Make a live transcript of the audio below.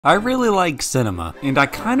I really like cinema, and I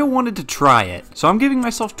kinda wanted to try it, so I'm giving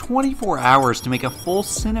myself 24 hours to make a full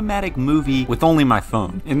cinematic movie with only my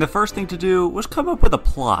phone. And the first thing to do was come up with a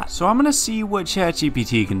plot, so I'm gonna see what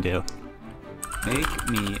ChatGPT can do. Make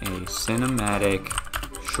me a cinematic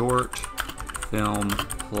short film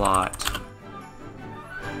plot.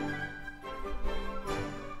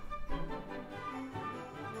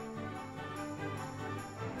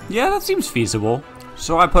 Yeah, that seems feasible.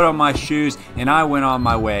 So I put on my shoes and I went on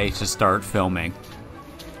my way to start filming.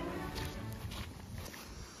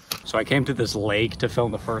 So I came to this lake to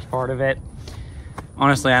film the first part of it.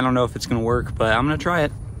 Honestly, I don't know if it's gonna work, but I'm gonna try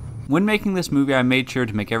it. When making this movie, I made sure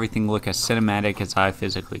to make everything look as cinematic as I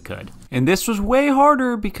physically could. And this was way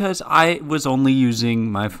harder because I was only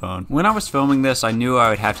using my phone. When I was filming this, I knew I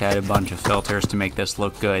would have to add a bunch of filters to make this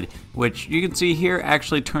look good, which you can see here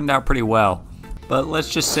actually turned out pretty well. But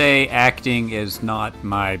let's just say acting is not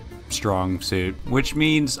my strong suit, which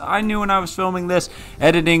means I knew when I was filming this,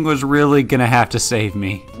 editing was really gonna have to save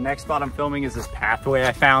me. The next spot I'm filming is this pathway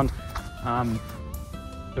I found.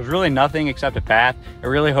 There's really nothing except a path. I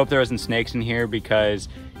really hope there isn't snakes in here because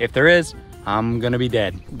if there is, I'm gonna be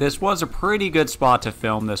dead. This was a pretty good spot to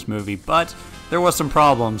film this movie, but there was some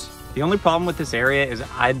problems. The only problem with this area is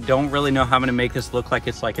I don't really know how I'm gonna make this look like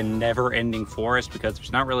it's like a never-ending forest because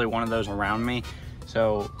there's not really one of those around me.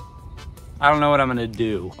 So I don't know what I'm gonna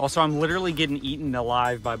do. Also, I'm literally getting eaten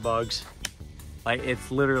alive by bugs. Like,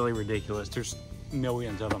 it's literally ridiculous. There's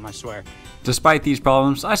millions of them, I swear. Despite these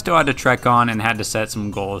problems, I still had to trek on and had to set some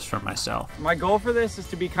goals for myself. My goal for this is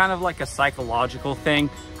to be kind of like a psychological thing.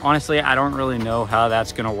 Honestly, I don't really know how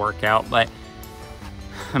that's gonna work out, but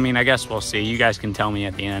I mean, I guess we'll see. You guys can tell me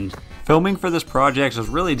at the end. Filming for this project was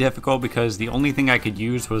really difficult because the only thing I could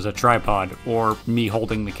use was a tripod or me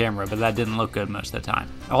holding the camera, but that didn't look good most of the time.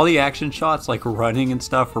 All the action shots, like running and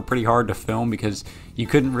stuff, were pretty hard to film because you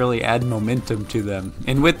couldn't really add momentum to them.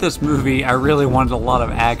 And with this movie, I really wanted a lot of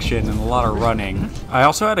action and a lot of running. I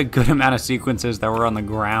also had a good amount of sequences that were on the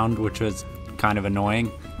ground, which was kind of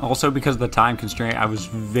annoying. Also, because of the time constraint, I was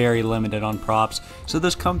very limited on props, so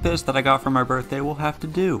this compass that I got for my birthday will have to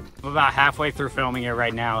do. I'm about halfway through filming it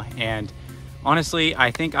right now, and honestly, I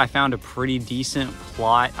think I found a pretty decent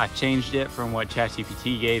plot. I changed it from what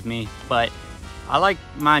ChatGPT gave me, but I like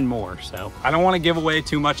mine more, so I don't want to give away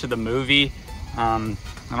too much of the movie. I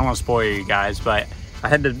don't want to spoil you guys, but I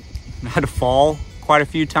had to fall quite a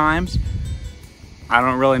few times. I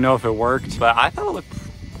don't really know if it worked, but I thought it looked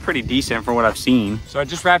pretty decent for what I've seen. So I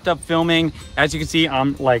just wrapped up filming. As you can see,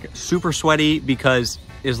 I'm like super sweaty because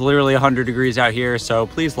it's literally 100 degrees out here. So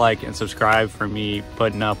please like and subscribe for me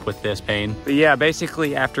putting up with this pain. But yeah,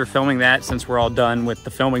 basically after filming that, since we're all done with the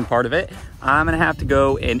filming part of it, I'm gonna have to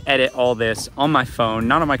go and edit all this on my phone,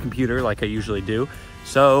 not on my computer like I usually do.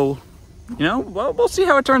 So, you know, well, we'll see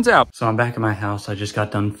how it turns out. So I'm back at my house. I just got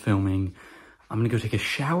done filming. I'm gonna go take a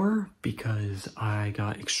shower because I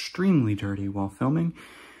got extremely dirty while filming.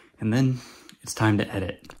 And then it's time to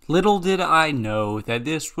edit. Little did I know that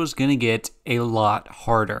this was gonna get a lot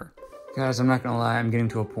harder. Guys, I'm not gonna lie, I'm getting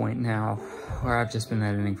to a point now where I've just been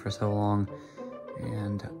editing for so long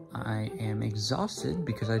and I am exhausted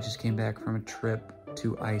because I just came back from a trip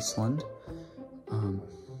to Iceland.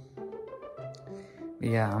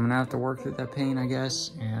 Yeah, I'm gonna have to work through that pain, I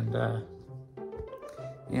guess, and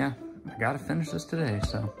yeah. I gotta finish this today,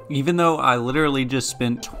 so. Even though I literally just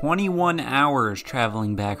spent 21 hours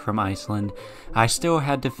traveling back from Iceland, I still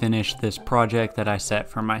had to finish this project that I set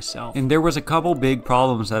for myself. And there was a couple big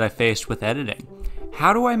problems that I faced with editing.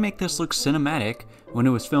 How do I make this look cinematic when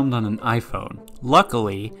it was filmed on an iPhone?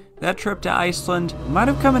 Luckily, that trip to Iceland might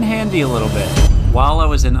have come in handy a little bit. While I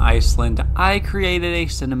was in Iceland, I created a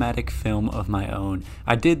cinematic film of my own.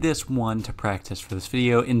 I did this, 1, to practice for this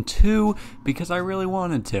video, and 2, because I really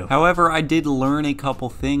wanted to. However, I did learn a couple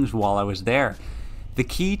things while I was there. The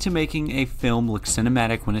key to making a film look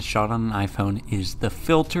cinematic when it's shot on an iPhone is the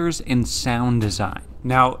filters and sound design.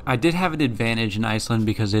 Now, I did have an advantage in Iceland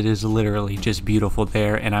because it is literally just beautiful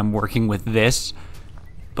there, and I'm working with this.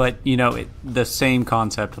 But, you know, the same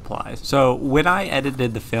concept applies. So when I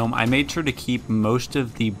edited the film, I made sure to keep most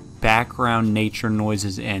of the background nature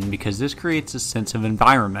noises in because this creates a sense of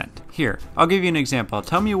environment. Here, I'll give you an example.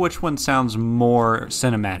 Tell me which one sounds more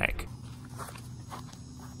cinematic.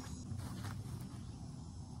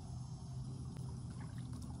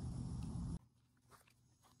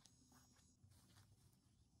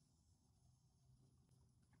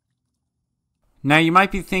 Now you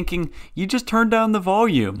might be thinking, you just turned down the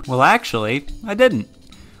volume. Well, actually, I didn't.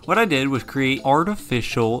 What I did was create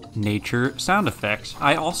artificial nature sound effects.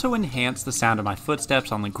 I also enhanced the sound of my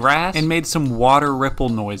footsteps on the grass and made some water ripple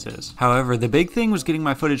noises. However, the big thing was getting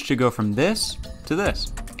my footage to go from this to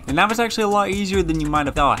this. And that was actually a lot easier than you might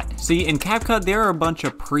have thought. See, in CapCut, there are a bunch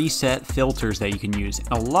of preset filters that you can use,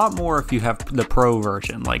 and a lot more if you have the pro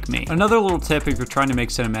version like me. Another little tip if you're trying to make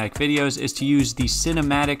cinematic videos is to use the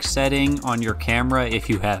cinematic setting on your camera if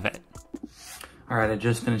you have it. All right, I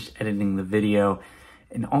just finished editing the video,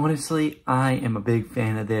 and honestly, I am a big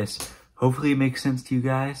fan of this. Hopefully it makes sense to you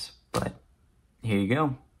guys, but here you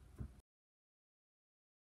go.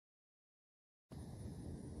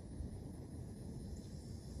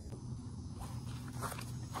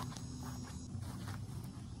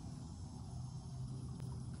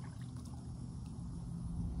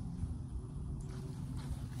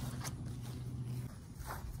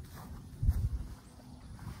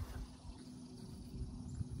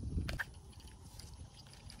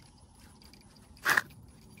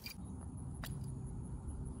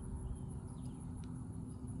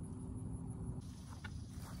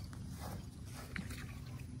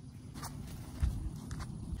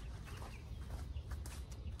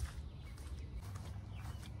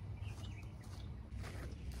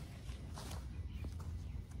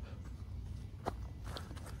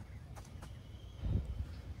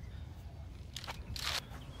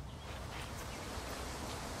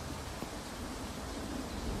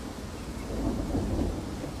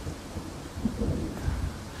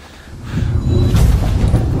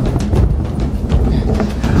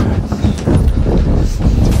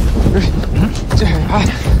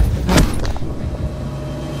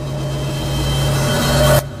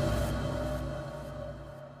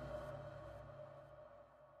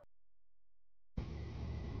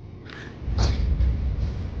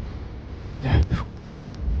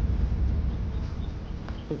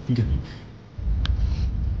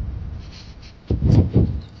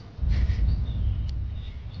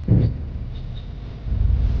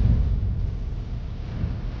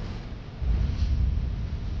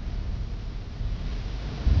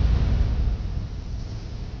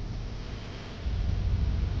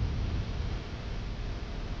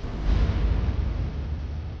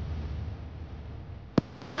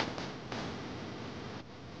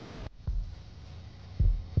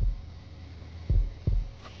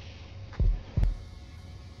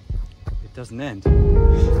 It doesn't end.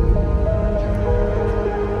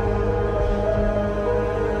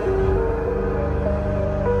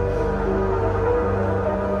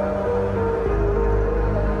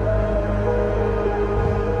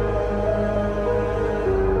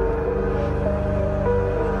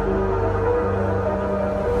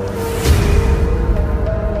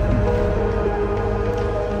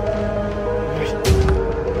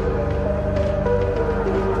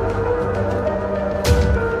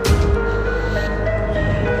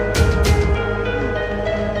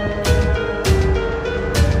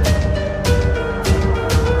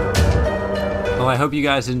 I hope you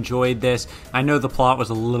guys enjoyed this. I know the plot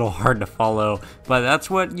was a little hard to follow, but that's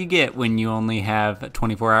what you get when you only have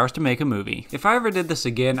 24 hours to make a movie. If I ever did this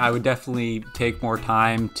again, I would definitely take more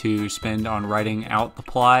time to spend on writing out the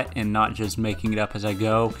plot and not just making it up as I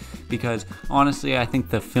go, because honestly, I think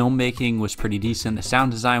the filmmaking was pretty decent, the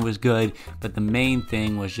sound design was good, but the main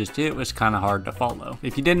thing was just it was kind of hard to follow.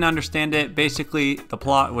 If you didn't understand it, basically the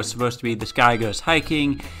plot was supposed to be this guy goes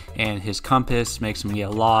hiking and his compass makes him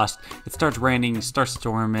get lost. It starts raining, it starts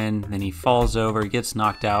storming, then he falls over, gets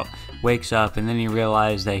knocked out, wakes up, and then he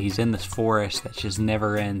realizes that he's in this forest that just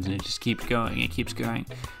never ends and it just keeps going, it keeps going.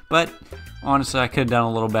 But honestly, I could have done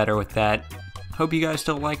a little better with that. Hope you guys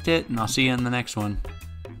still liked it, and I'll see you in the next one.